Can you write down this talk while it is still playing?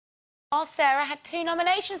Our Sarah had 2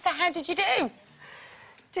 nominations, so how did you do?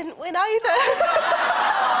 Didn't win either.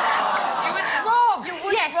 You was robbed. You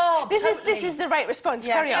was robbed. This is the right response.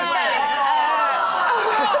 Yes. Carry on.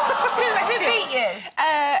 Who beat you?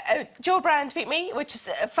 Joe Brand beat me, which is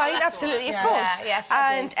fine, absolutely, of course.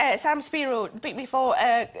 And Sam Spiro beat me for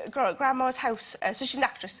Grandma's House, so she's an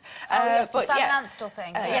actress. But the Simon Amstel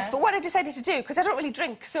thing. Yes, but what I decided to do, because I don't really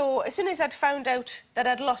drink, so as soon as I'd found out that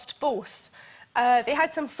I'd lost both, they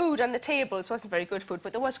had some food on the tables. It wasn't very good food,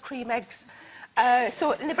 but there was cream eggs.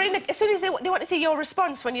 So they bring as soon as they want to see your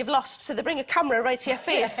response when you've lost, so they bring a camera right to your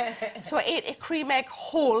face. So I ate a cream egg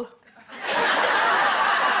whole.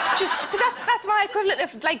 Just because that's my equivalent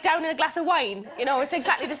of like downing a glass of wine. You know, it's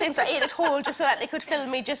exactly the same. So I ate it whole just so that they could film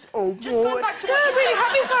me. Just going back to what I'm really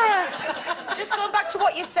happy for her. Just going back to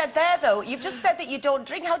what you said there, though. You've just said that you don't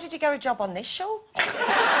drink. How did you get a job on this show? That's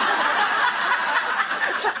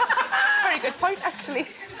a very good point, actually.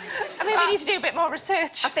 I mean, we need to do a bit more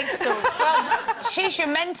research. I think so. Well, she's your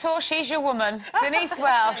mentor, she's your woman. Denise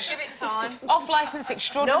Welsh. Give it time. Off-licence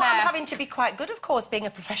extraordinaire. No, I'm having to be quite good, of course, being a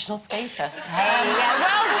professional skater. Hey,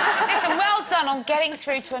 yeah, listen, well done on getting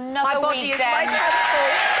through to another my body weekend. Is my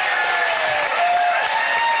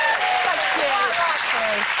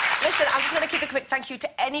Listen, I'm just going to keep it quick. Thank you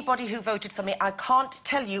to anybody who voted for me. I can't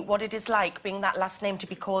tell you what it is like being that last name to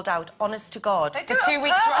be called out. Honest to God. For 2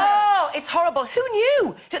 weeks running. Oh, it's horrible. Who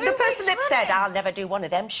knew? The person that said, I'll never do one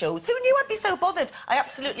of them shows. Who knew I'd be so bothered? I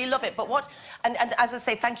absolutely love it. But what... And as I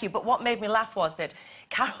say, thank you. But what made me laugh was that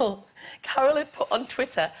Carol had put on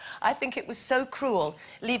Twitter, I think it was so cruel,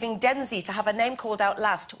 leaving Denzi to have a name called out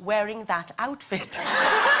last wearing that outfit.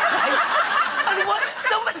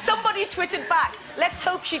 And somebody twittered back, let's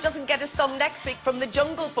hope she doesn't get a song next week from the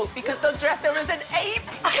Jungle Book because they'll dress her as an ape.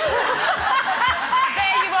 There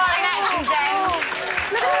you are in action,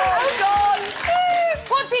 Denz. Oh, God.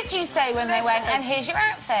 What did you say when they went, and here's your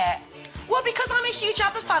outfit? Well, because I'm a huge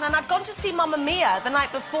ABBA fan and I'd gone to see Mamma Mia the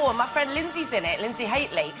night before. My friend Lindsay's in it, Lindsay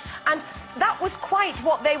Haitley, and that was quite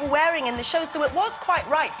what they were wearing in the show, so it was quite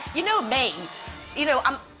right. You know me, you know,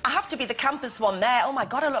 I have to be the campus one there. Oh, my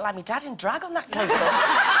God, I look like my dad in drag on that close-up.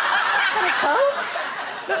 Can it go?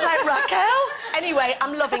 Look like Raquel. Anyway,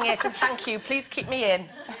 I'm loving it, and thank you. Please keep me in.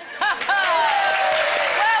 Well done,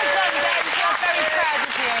 Denz. We're very proud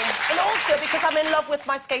of you. And also because I'm in love with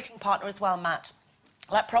my skating partner as well, Matt.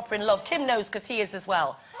 Like, proper in love. Tim knows, because he is as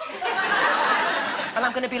well. And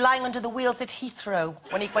I'm going to be lying under the wheels at Heathrow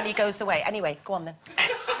when he goes away. Anyway, go on, then.